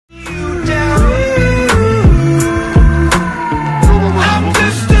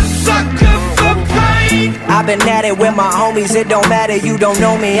I've been at it with my homies, it don't matter, you don't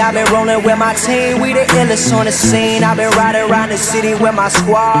know me. I've been rolling with my team, we the illest on the scene. I've been riding around the city with my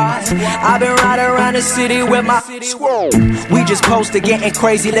squad. I've been riding around the city with my squad. We just posted getting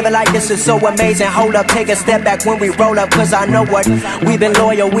crazy, living like this is so amazing. Hold up, take a step back when we roll up, cause I know what. We've been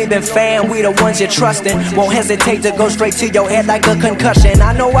loyal, we've been fan, we the ones you're trusting. Won't hesitate to go straight to your head like a concussion.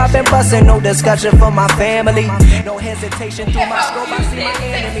 I know I've been busting, no discussion for my family. No hesitation through my scope, I see my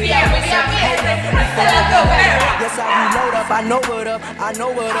enemy. Yes, I reload up, I know what up, I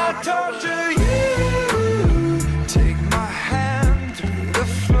know what up. I talk to you.